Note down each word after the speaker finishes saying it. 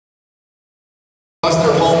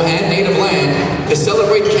to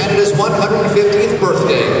celebrate Canada's 150th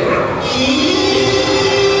birthday.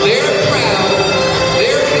 They're proud,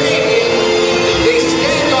 they're Canadian, they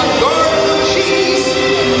stand on guard for cheese.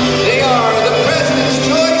 They are the President's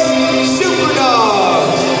Choice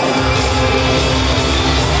SuperDogs.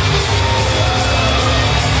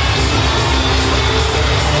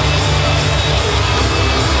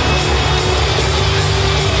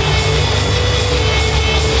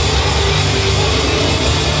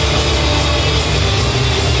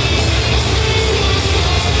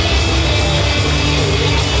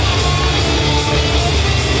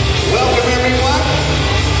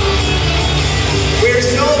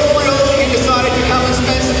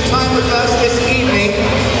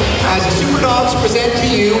 As the SuperDogs present to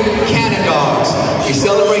you CanaDogs. We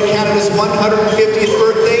celebrate Canada's 150th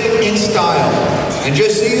birthday in style. And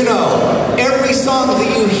just so you know, every song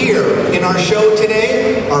that you hear in our show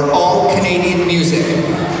today are all Canadian music.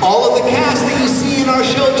 All of the cast that you see in our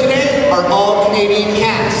show today are all Canadian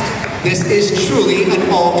cast. This is truly an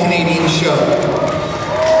all-Canadian show.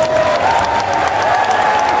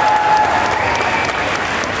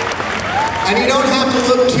 And you don't have to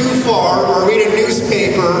look too far or read a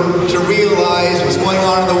newspaper to realize what's going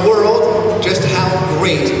on in the world, just how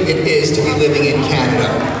great it is to be living in Canada.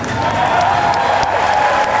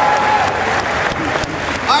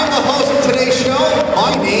 I'm the host of today's show.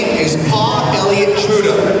 My name is Paw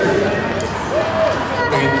Trudeau.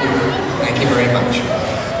 Thank you. Thank you very much.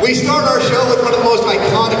 We start our show with one of the most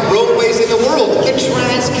iconic roadways in the world, the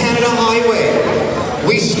Trans-Canada Highway.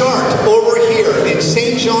 We start over here in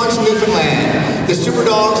St. John's, Newfoundland. The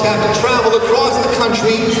SuperDogs have to travel across the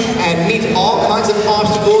country and meet all kinds of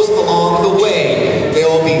obstacles along the way. They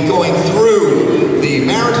will be going through the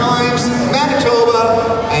Maritimes,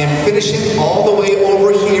 Manitoba, and finishing all the way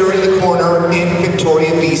over here in the corner in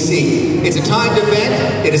Victoria, BC. It's a timed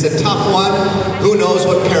event. It is a tough one. Who knows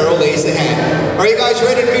what peril lays ahead? Are you guys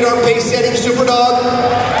ready to meet our pace-setting SuperDog?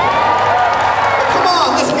 Come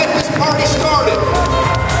on, let's get this party started.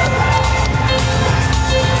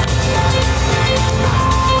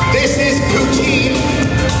 This is Poutine.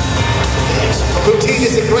 Poutine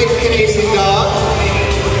is a great Canadian dog,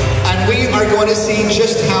 and we are going to see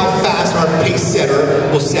just how fast our pace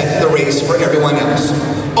setter will set the race for everyone else.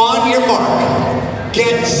 On your mark,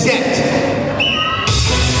 get set.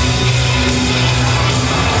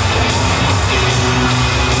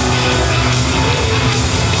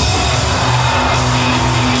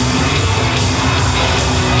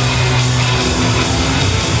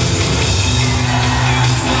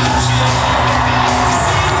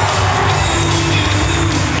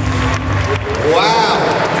 Wow,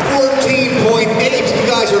 14.8. You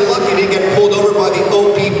guys are lucky to get pulled over by the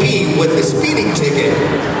OPP with the speeding ticket.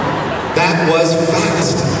 That was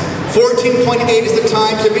fast. 14.8 is the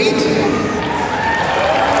time to beat.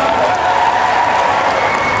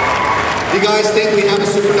 You guys think we have a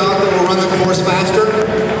SuperDog that will run the course faster?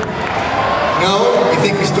 No? You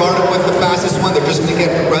think we started with the fastest one, they're just going to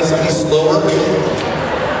get progressively slower?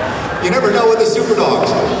 You never know with the SuperDogs.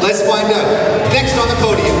 Let's find out. Next on the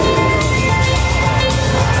podium.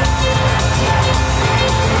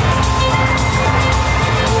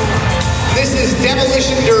 This is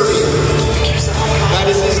Demolition Derby. That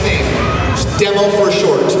is his name. It's Demo for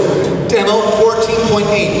short. Demo 14.8.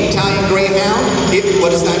 Italian Greyhound.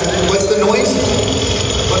 What is that? What's the noise?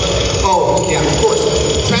 What? Oh, yeah, of course.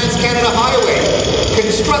 Trans-Canada Highway.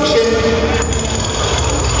 Construction.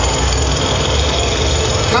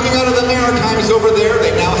 Coming out of the Maritimes over there,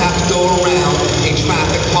 they now have to go around a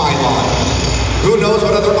traffic pylon. Who knows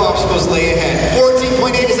what other obstacles lay ahead?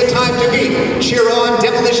 14.8 is the time to beat. Cheer on,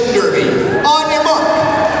 Demolition Derby. On your mark,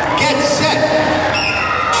 get set.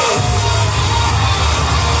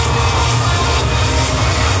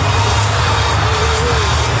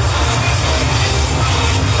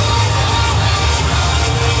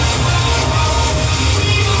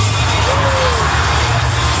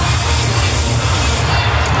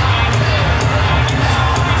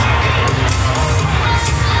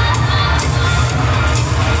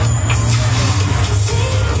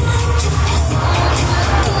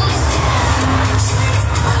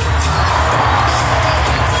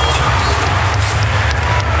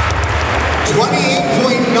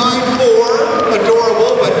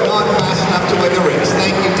 Adorable, but not fast enough to win the race.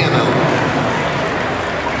 Thank you, Demo.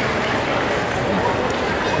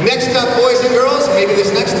 Next up, boys and girls, maybe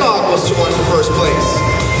this next dog will soar into first place.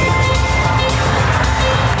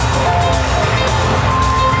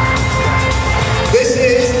 This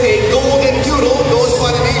is a golden doodle, goes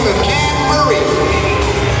by the name of Furry.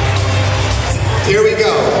 Here we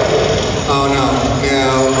go. Oh no,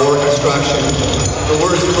 more construction. The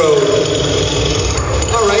worst road.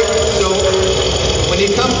 All right, so when you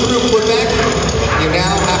come through Quebec, you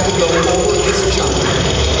now have to go over this jump.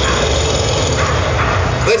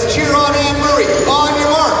 Let's cheer on Anne Murray. On your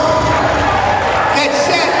mark. Get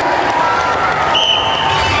set.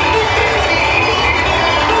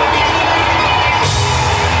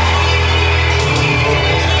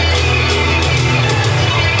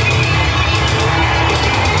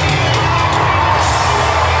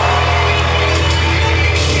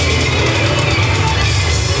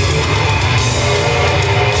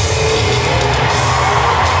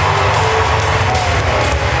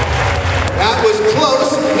 That was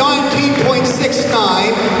close,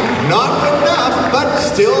 19.69. Not enough, but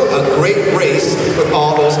still a great race with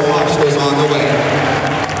all those obstacles on the way.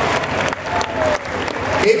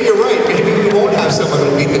 Maybe you're right. Maybe we won't have someone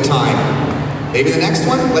who'll beat the time. Maybe the next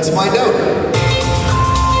one? Let's find out.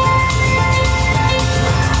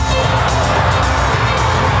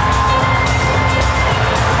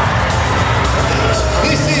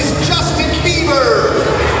 This is Justin Bieber.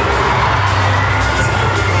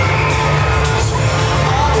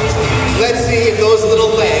 Let's see if those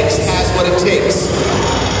little legs has what it takes.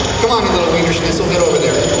 Come on, you little wiener schnitzel, get over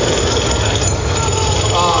there.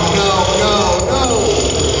 Oh, no.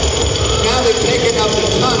 Now they've taken up the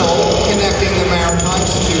tunnel connecting the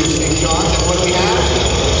Maritimes to St. John's, and what do we have?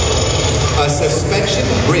 A suspension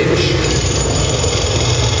bridge.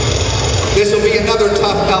 This will be another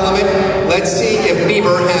tough element. Let's see if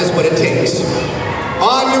Bieber has what it takes.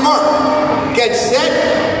 On your mark, get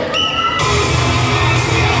set.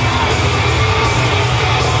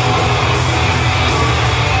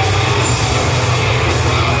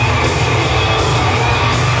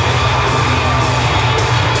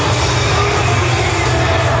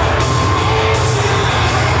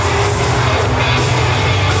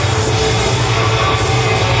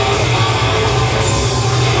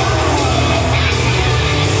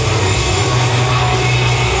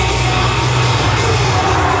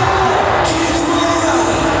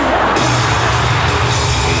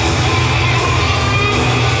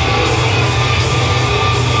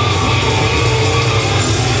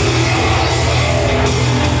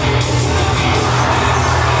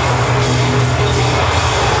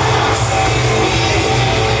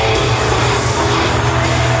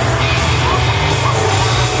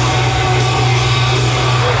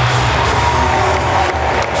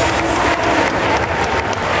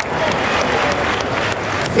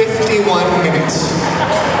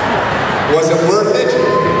 Was it worth it?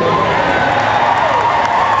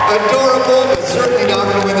 Adorable, but certainly not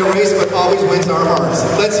going to win the race, but always wins our hearts.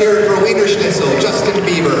 Let's hear it for Wiener Schnitzel, Justin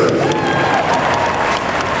Bieber.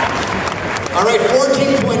 All right,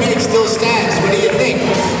 14.8 still stands. What do you think?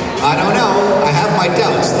 I don't know. I have my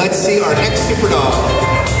doubts. Let's see our next SuperDog.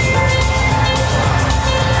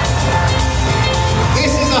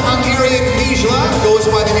 This is a Hungarian Vizsla, goes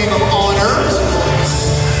by the name of Honor.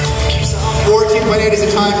 14.8 is the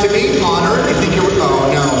time to beat. Honor. You think you're... Oh,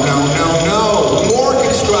 no. More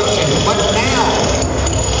construction. But now,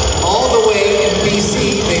 all the way in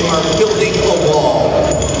BC, they are building a wall.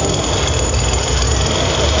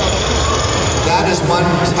 That is one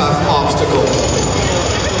tough obstacle.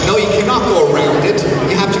 No, you cannot go around it.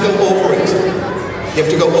 You have to go over it. You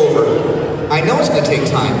have to go over. I know it's going to take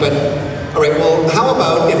time, but... All right, well, how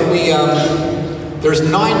about if we... There's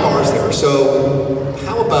 9 bars there, so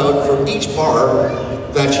how about for each bar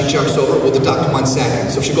that she jumps over, we'll deduct 1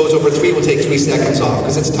 second. So if she goes over 3, we'll take 3 seconds off,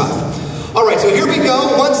 because it's tough. All right, so here we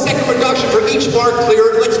go. 1 second reduction for each bar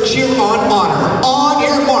cleared. Let's cheer on Honor. On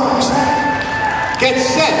your marks. Get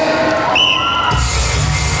set.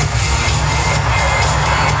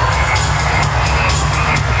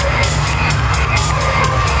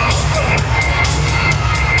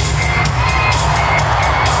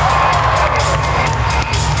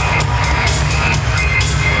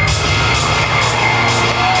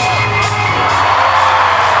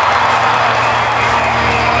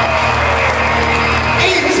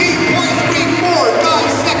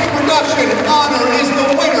 Honor is the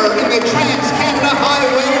winner in the Trans-Canada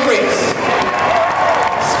Highway Race.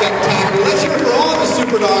 Spectacular. Let's hear it for all the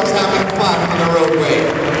SuperDogs having fun on the roadway.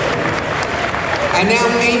 And now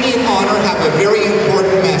Amy and Honor have a very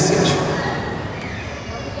important message.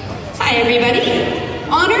 Hi everybody.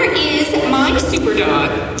 Honor is my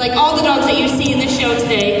SuperDog. Like all the dogs that you see in the show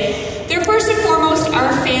today, they're first and foremost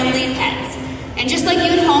our family pets. And just like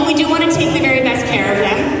you at home, we do want to take the very best care of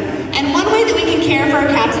them. And one way that we can care for our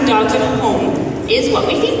cats and dogs at home is what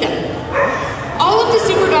we feed them. All of the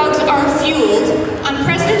SuperDogs are fueled on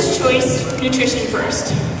President's Choice Nutrition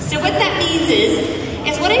First. So what that means is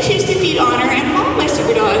what I choose to feed Honor and all my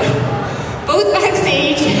SuperDog, both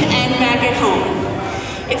backstage and back at home.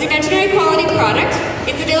 It's a veterinary quality product.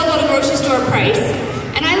 It's available at a grocery store price.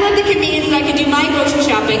 And I love the convenience that I can do my grocery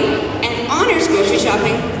shopping and Honor's grocery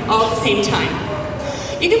shopping all at the same time.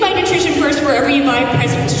 You can buy Nutrition First wherever you buy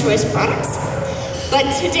President's Choice products. But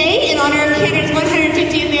today, in honor of Canada's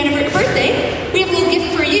 150th birthday, we have a little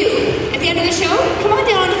gift for you. At the end of the show, come on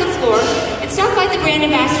down onto the floor and stop by the brand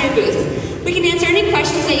ambassador booth. We can answer any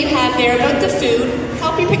questions that you have there about the food,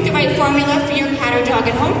 help you pick the right formula for your cat or dog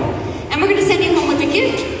at home, and we're going to send you home with a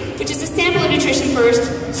gift, which is a sample of Nutrition First,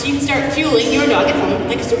 so you can start fueling your dog at home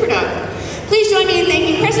like a SuperDog. Please join me in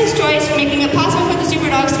thanking President's Choice for making it possible for the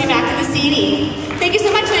SuperDogs to be back at the CNE. Thank you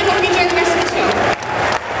so much, and I hope you enjoy the rest of the show.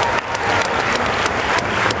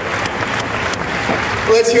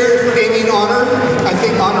 Let's hear it for Amy and Honor. I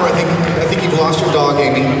think you've lost your dog,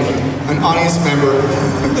 Amy. An audience member.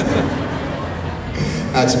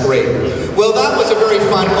 That's great. Well, that was a very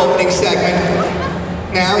fun opening segment.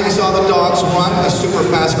 Now you saw the dogs run a super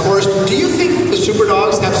fast course. Do you think the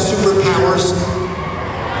SuperDogs have superpowers?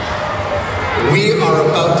 We are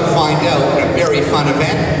about to find out in a very fun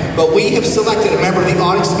event, but we have selected a member of the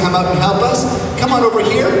audience to come out and help us. Come on over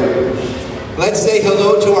here. Let's say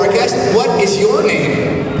hello to our guest. What is your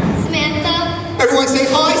name? Samantha. Everyone say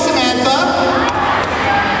hi, Samantha.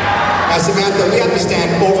 Now, Samantha, we have to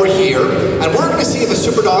stand over here, and we're going to see if a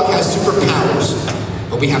SuperDog has superpowers.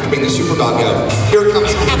 But we have to bring the SuperDog out. Here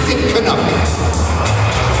comes Captain Canuck.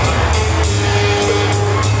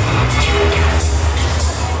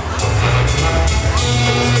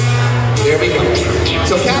 There we go.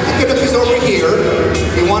 So Captain Canuck is over here.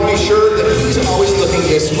 We want to be sure that he's always looking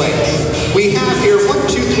this way. We have here 1,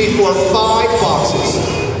 2, 3, 4, 5 boxes.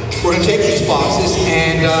 We're going to take these boxes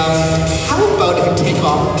and how about if you take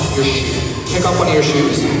off your shoe? Take off one of your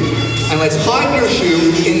shoes and let's hide your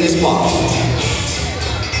shoe in this box.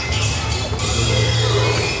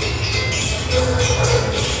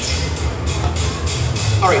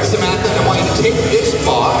 All right, Samantha, I want you to take this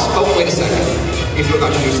box. Oh, wait a second. You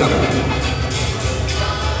forgot to do something.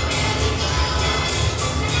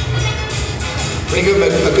 Bring him a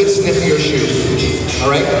good sniff of your shoe.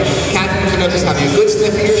 All right? Captain Canuck is having a good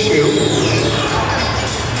sniff of your shoe.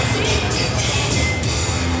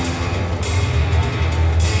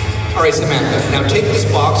 All right, Samantha, now take this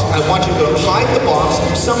box. I want you to hide the box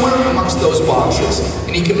somewhere amongst those boxes.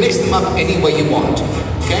 And you can mix them up any way you want.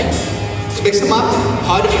 Okay? So mix them up,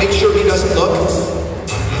 hide it, make sure he doesn't look.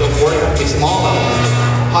 Go for it, mix them all up.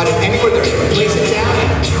 Hide it anywhere there. Place it down.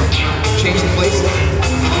 Change the place.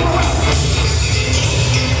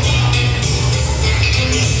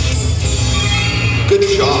 Good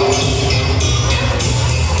job.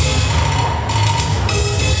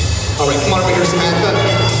 All right, come on over here, Samantha.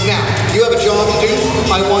 Now, you have a job to do.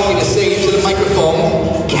 I want you to say into the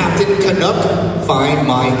microphone, Captain Canuck, find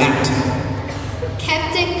my hat.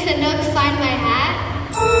 Captain Canuck, find my hat.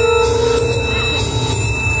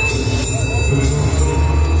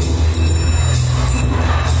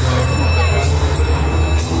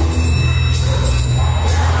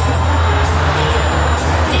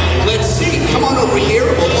 Let's see. Come on over here.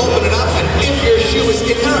 We'll open it up, and if your shoe is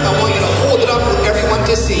in there, I want you to hold it up for everyone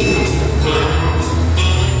to see.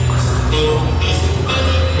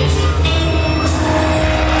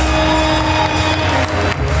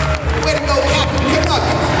 Way to go, Captain Canuck.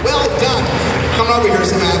 Well done. Come over here,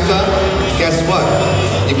 Samantha. Guess what?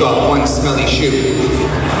 You've got one smelly shoe.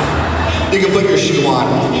 You can put your shoe on.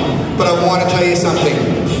 But I want to tell you something.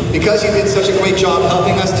 Because you did such a great job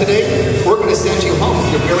helping us today, we're going to send you home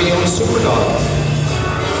with your very own SuperDog.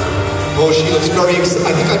 Oh, she looks very excited.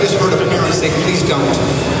 I think I just heard a parent say, please don't.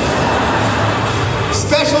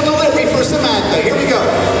 Special delivery for Samantha. Here we go.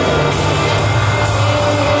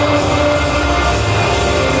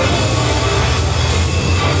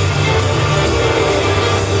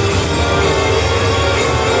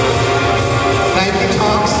 Thank you,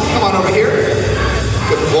 Tonks. Come on over here.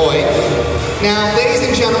 Good boy. Now, ladies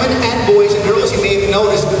and gentlemen, and boys and girls, you may have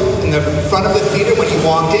noticed in the front of the theater when you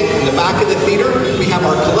walked in the back of the theater, we have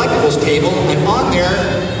our collectibles table, and on there,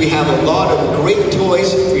 we have a lot of great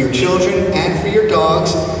toys for your children and for your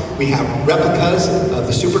dogs. We have replicas of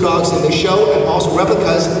the SuperDogs in the show, and also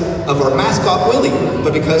replicas of our mascot, Willie.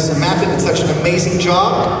 But because Samantha did such an amazing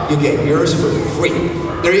job, you get yours for free.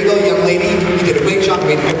 There you go, young lady. You did a great job,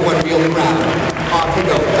 made everyone real proud. Off you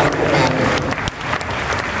go. Back to Samantha.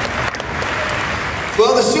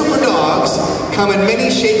 Well, the SuperDogs come in many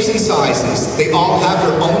shapes and sizes. They all have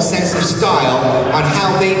their own sense of style on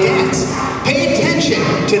how they dance. Pay attention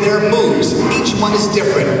to their moves. Each one is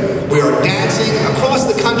different. We are dancing across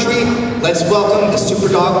the country. Let's welcome the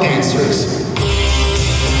SuperDog dancers.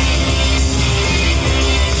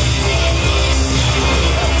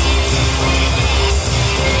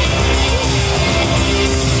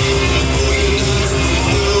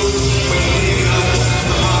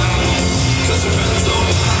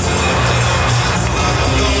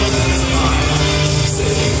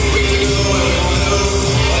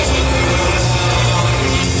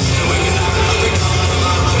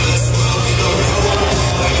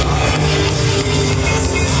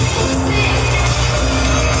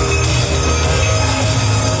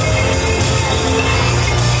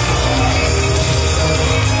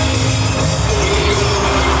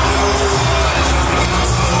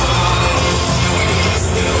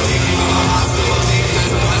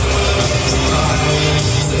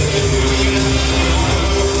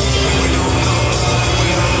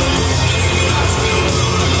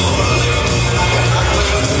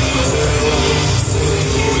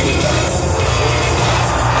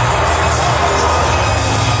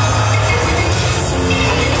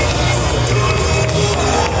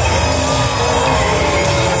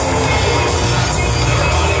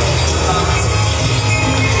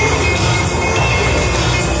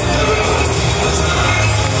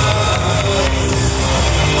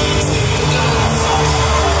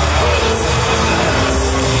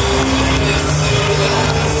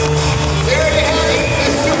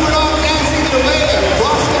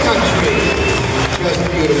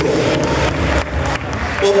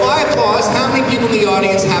 Well, by applause, how many people in the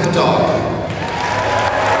audience have a dog?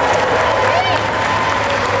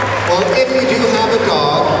 Well, if you do have a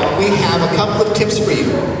dog, we have a couple of tips for you.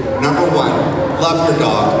 Number one, love your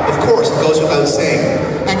dog. Of course, it goes without saying.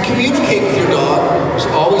 And communicate with your dog. There's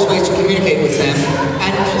always ways to communicate with them.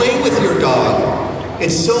 And play with your dog.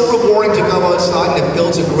 It's so rewarding to go outside, and it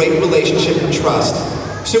builds a great relationship and trust.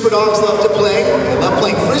 SuperDogs love to play. They love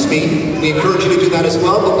playing Frisbee. We encourage you to do that as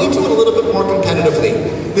well, but we do it a little bit more competitively.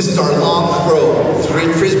 This is our long throw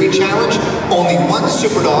Frisbee challenge. Only one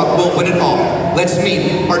SuperDog will win it all. Let's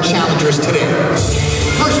meet our challengers today.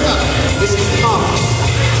 First up, this is Thomas.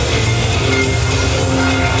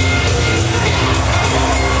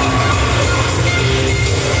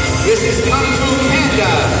 This is Kung Fu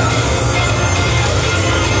Panda.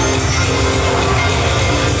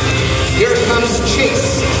 Here comes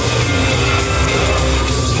Chase.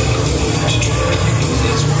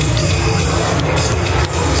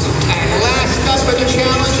 And last up for the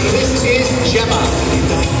challenge, this is Gemma.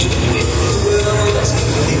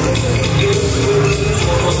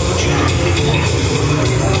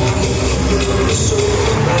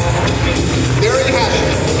 There you have it.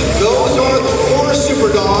 Those are the 4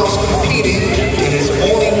 SuperDogs competing, and it's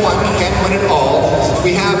only one can win it all.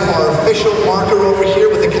 We have our official marker over here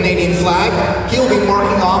with the Canadian flag. He'll be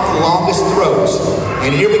marking off the longest throws.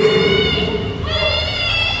 And here we go.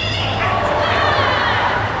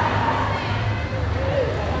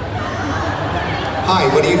 Hi,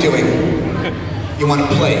 what are you doing? You want to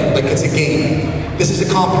play like it's a game. This is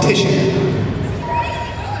a competition.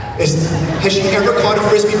 Has she ever caught a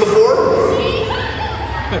Frisbee before?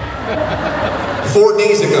 4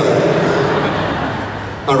 days ago.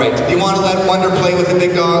 All right, do you want to let Wonder play with the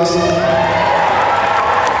big dogs?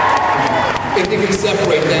 If you can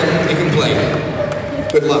separate them, you can play.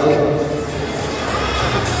 Good luck.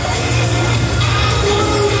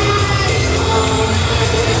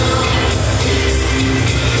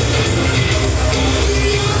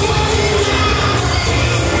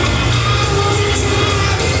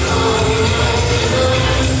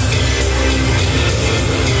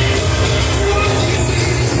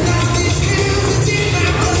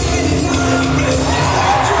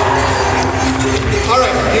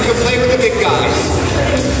 You can play with the big guys.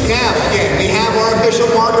 Now, again, we have our official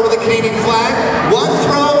marker with the Canadian flag. One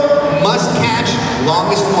throw, must catch,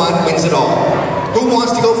 longest one wins it all. Who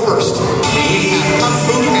wants to go first? We have Kung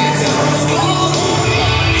Fu Panda.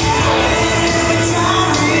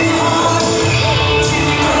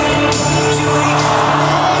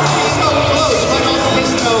 So close, right off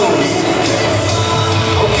his nose.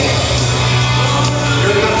 Okay.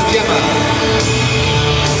 Here comes Gemma.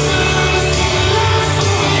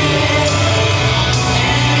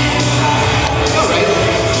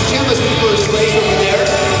 First place over there.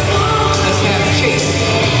 Let's have Chase.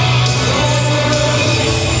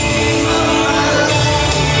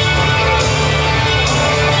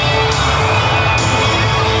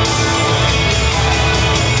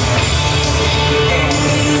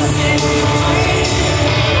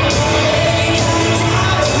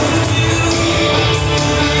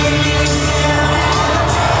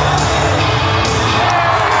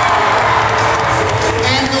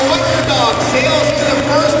 And the Wonder Dog sails into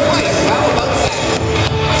first place. How about that?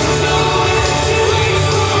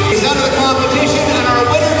 He's out of the competition, and our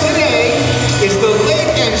winner today is the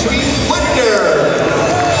late entry Wonder.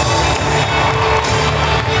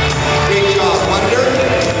 Great job, Wonder.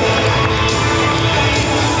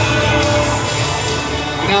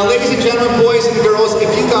 Now, ladies and gentlemen, boys and girls,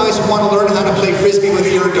 if you guys want to learn how to play Frisbee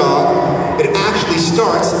with your dog, it actually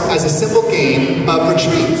starts as a simple game of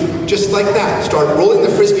retrieve, just like that. Start rolling the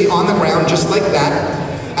Frisbee on the ground, just like that.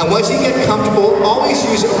 And once you get comfortable, always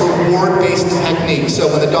use a reward-based technique. So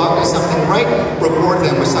when the dog does something right, reward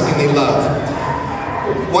them with something they love.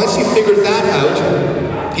 Once you figure that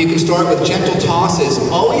out, you can start with gentle tosses.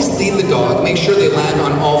 Always lead the dog. Make sure they land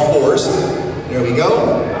on all 4s. There we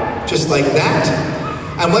go. Just like that.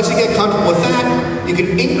 And once you get comfortable with that, you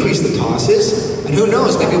can increase the tosses. And who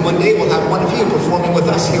knows, maybe one day we'll have one of you performing with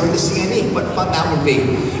us here at the CNE. What fun that would be.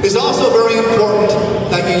 It's also very important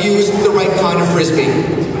that you use the right kind of Frisbee.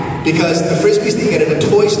 Because the Frisbees that you get at a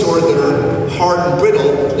toy store that are hard and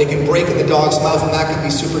brittle, they can break in the dog's mouth, and that can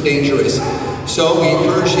be super dangerous. So we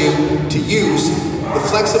encourage you to use the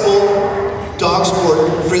flexible dog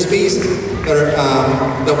sport Frisbees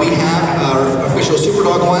that we have, our official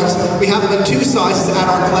SuperDog ones. We have them in 2 sizes at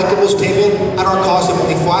our collectibles table at our cost of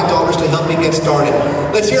only $5 to help you get started.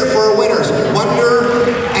 Let's hear it for our winners,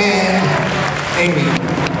 Wonder and Amy.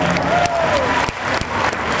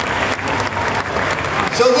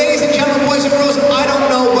 So ladies and gentlemen, boys and girls, I don't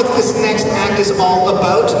know what this next act is all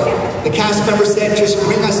about. The cast member said, just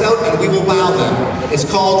bring us out and we will wow them. It's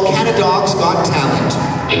called CanaDogs Got Talent.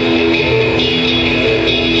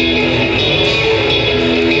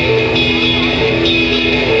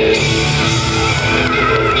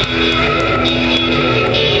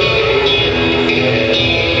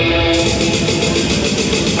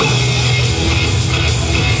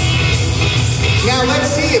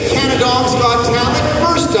 CanaDogs Got Talent.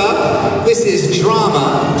 First up, this is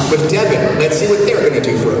Drama with Devin. Let's see what they're going to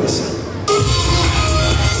do for us.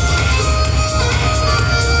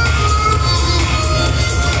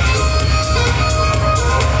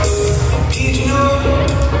 Did you know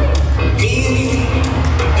me and you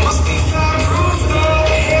must be fireproof with all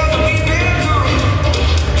the hell that we've been through?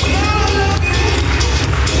 When I love you,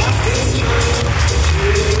 life gets turned.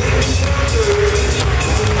 Shelter,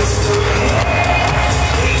 doesn't disturb me.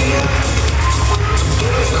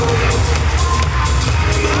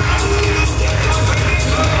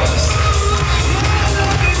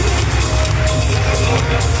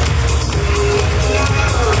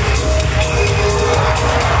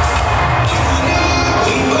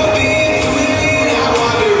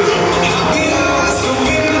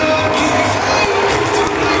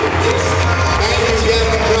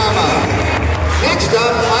 Next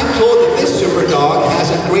up, I'm told that this SuperDog has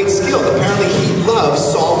a great skill. Apparently he loves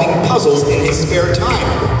solving puzzles in his spare time.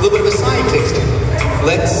 A little bit of a scientist.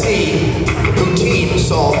 Let's see Poutine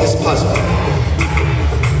solve this puzzle.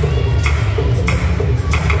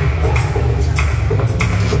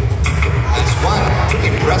 That's one.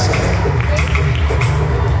 Impressive.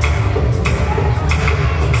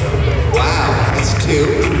 Wow, that's two.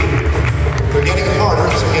 They're getting harder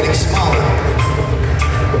as they're getting smaller.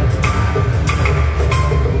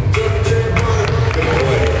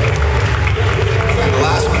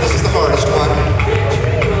 This is the hardest one.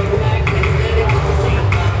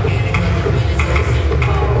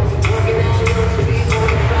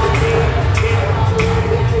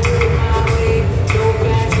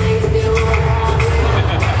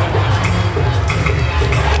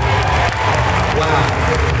 Wow.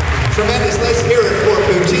 Tremendous. Let's hear it for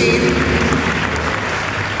Poutine.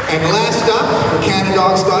 And last up, for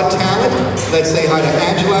CanaDogs Got Talent, let's say hi to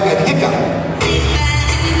Angela and Hiccup.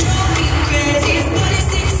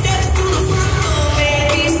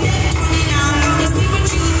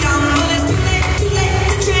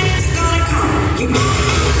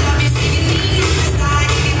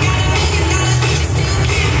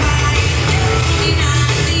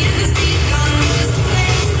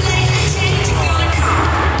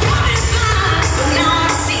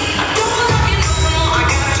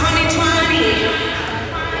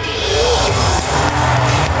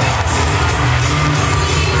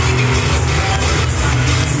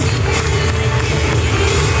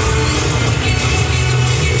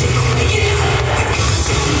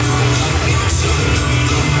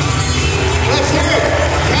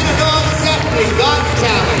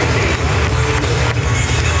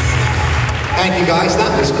 Thank you guys,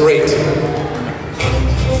 that was great. Who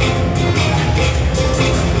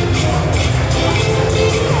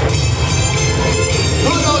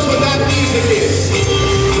knows what that music is?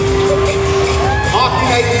 Hockey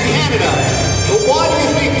Night in Canada. But why do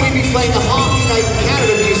you think we'd be playing the Hockey Night in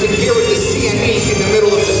Canada music here at the CNE in the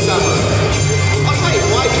middle of the summer? I'll tell you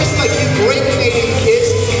why, just like you great Canadian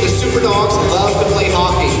kids, the SuperDogs love to play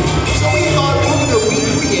hockey. So we thought we're going to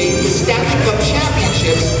recreate the Stanley Cup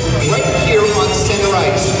Championships right here on center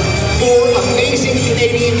ice. 4 amazing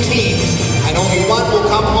Canadian teams, and only one will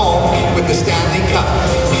come home with the Stanley Cup.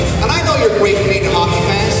 And I know you're great Canadian hockey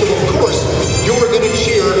fans, so of course you're going to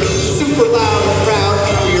cheer super loud and proud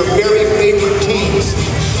for your very favorite teams.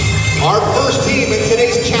 Our first team in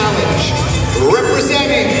today's challenge,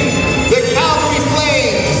 representing the Calgary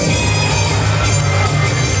Flames.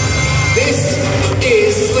 This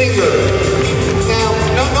is Slinger. Now,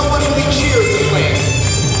 no one really cheers the Flames.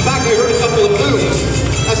 In fact, I heard a couple of boos.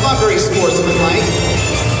 That's not very sportsmanlike.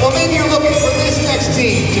 Well, maybe you're looking for this next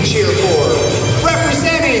team to cheer for.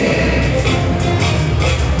 Representing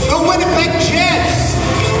the Winnipeg Jets.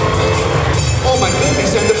 Oh my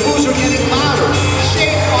goodness, and the boos are getting louder.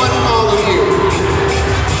 Shame on all of you.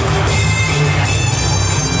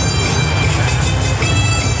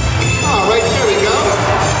 All right, there we go.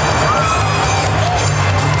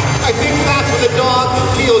 I think that's what the dog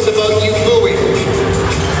feels about you booing.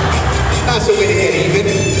 That's a way to get even.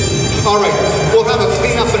 All right, we'll have a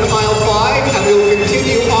cleanup in aisle 5, and we will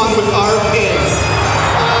continue on with our game.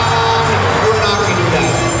 We're not going to do that.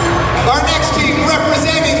 Our next team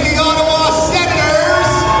representing the Ottawa Senators.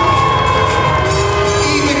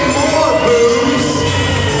 Even more boos.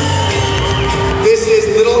 This is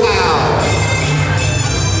Little Al.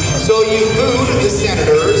 you booed the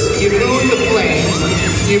Senators, you booed the Flames,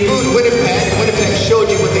 you booed Winnipeg. Winnipeg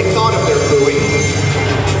showed you what they thought of their booing.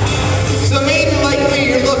 So maybe like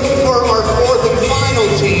me, you're looking for our fourth and final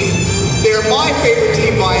team. They're my favorite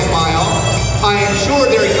team by a mile. I am sure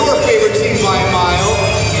they're your favorite team by a mile.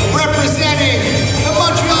 Representing the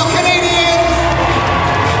Montreal Canadiens.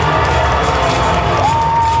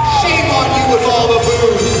 Shame on you with all the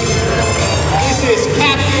boos. This is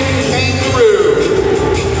Captain Kangaroo.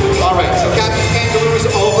 All right, so Captain Kangaroo is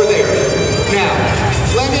over there. Now,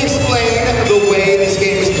 let me explain the way this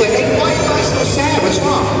game is played. Hey, why are you guys so sad? What's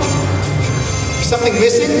wrong? Something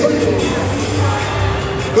missing?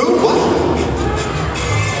 Who? What?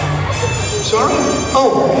 Sorry?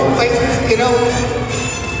 Oh, I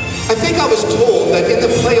think I was told that in the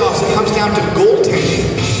playoffs it comes down to goaltending.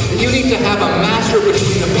 You need to have a master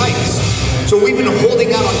between the pipes. So we've been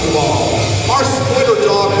holding out on you all. Our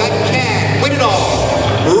SuperDog that can win it all.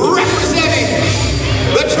 Representing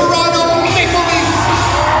the Toronto Maple Leafs.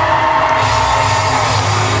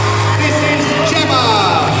 This is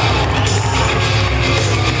Gemma.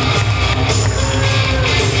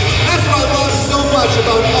 That's what I love so much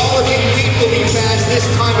about all of you Maple Leaf fans this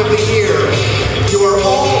time of the year. You are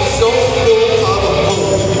all so full of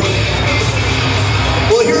hope.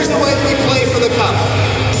 Well, here's the way we play for the cup.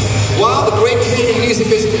 While the great Canadian music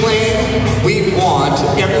is playing, we want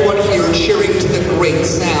everyone here cheering to the great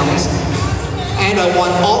sounds. And I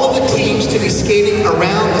want all of the teams to be skating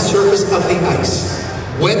around the surface of the ice.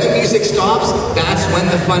 When the music stops, that's when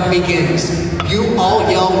the fun begins. You all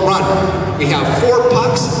yell run. We have 4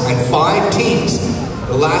 pucks and 5 teams.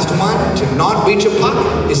 The last one to not reach a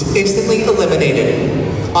puck is instantly eliminated.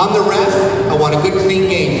 On the ref, I want a good clean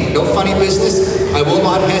game. No funny business. I will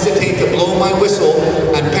not hesitate to blow my whistle,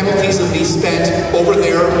 and penalties will be spent over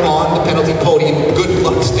there on the penalty podium. Good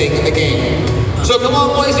luck staying in the game. So come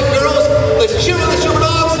on, boys and girls, let's cheer on the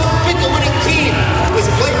SuperDogs, pick a winning team. Let's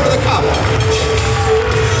play for the cup.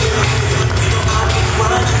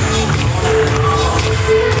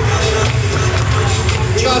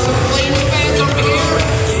 We got some Flames fans over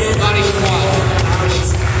here. Not even one.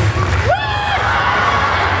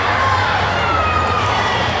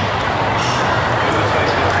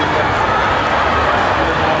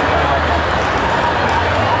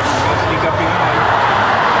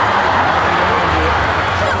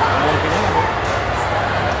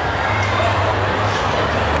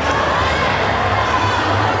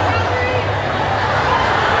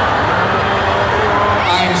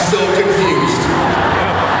 I'm so confused.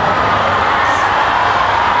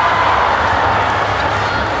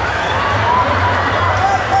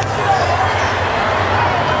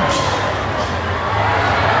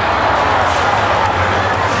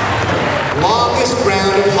 Longest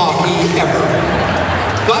round of hockey ever.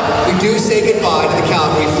 But we do say goodbye to the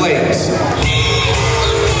Calgary Flames.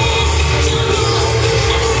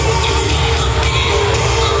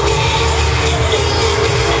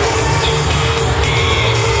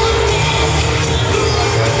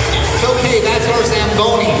 Okay, that's our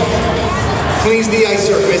Zamboni. Cleans the ice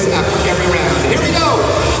surface after every round. Here we go.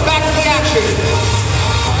 Back to the action.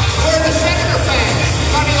 Where are the Senator fans?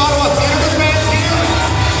 Got any Ottawa Senator fans here?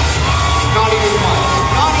 Not even one.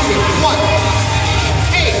 Not even one.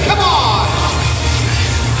 Hey, come on.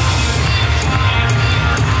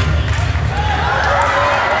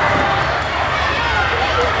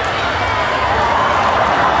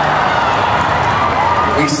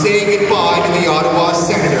 We say goodbye to the Ottawa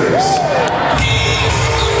Senators.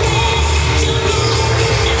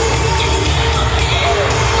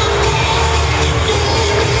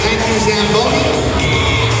 Thank you, Zamboni.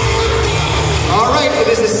 All right, it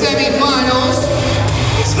is the semifinals.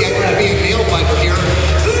 It's getting to be a nail biter here.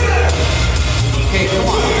 Okay, come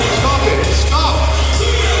on. Stop it. Stop.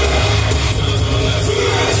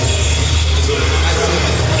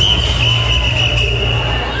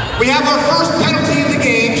 We have our first penalty of the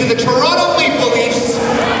game to the Toronto Maple Leafs.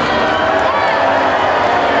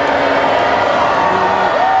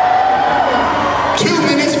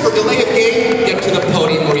 For delay of game, get to the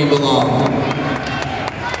podium where you belong.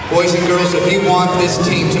 Boys and girls, if you want this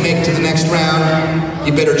team to make it to the next round,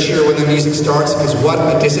 you better cheer when the music starts, because what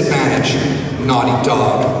a disadvantage. Naughty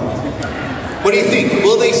dog. What do you think?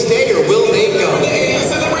 Will they stay or will they go?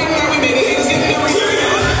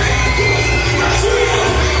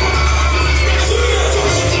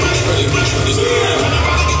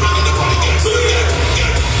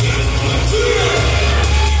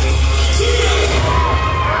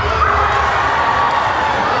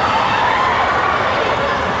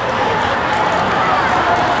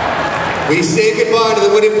 We say goodbye to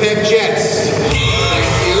the Winnipeg Jets. Thank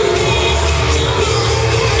you.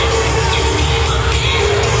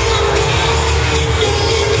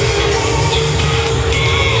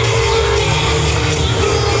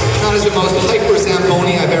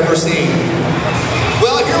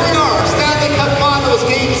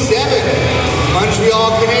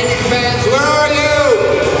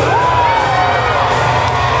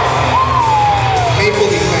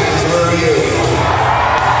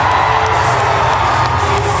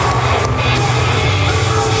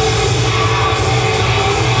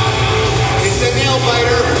 nail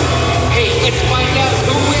biter. Hey, let's find out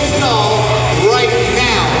who wins it all right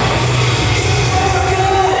now.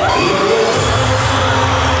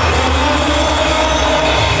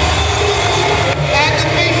 And the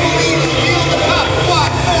Maple Leafs steal the cup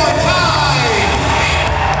one more time.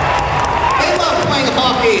 They love playing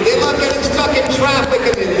hockey. They love getting stuck in traffic,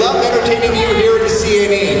 and they love entertaining you here at the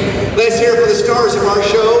CNE. Let's hear for the stars of our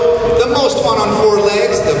show, the most fun on four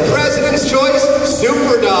legs, the President's Choice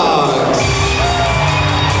SuperDogs.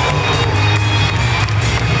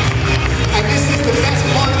 And this is the best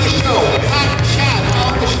part of the show. Pat and chat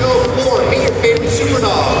on the show floor. Meet your favorite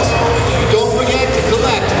SuperDogs. Don't forget to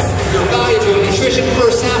collect your valuable nutrition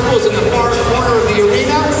first samples in the far corner of the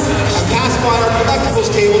arena, and pass by our collectibles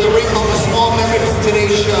table to bring home a small memory from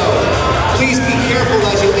today's show. Please be careful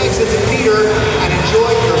as you exit the theater and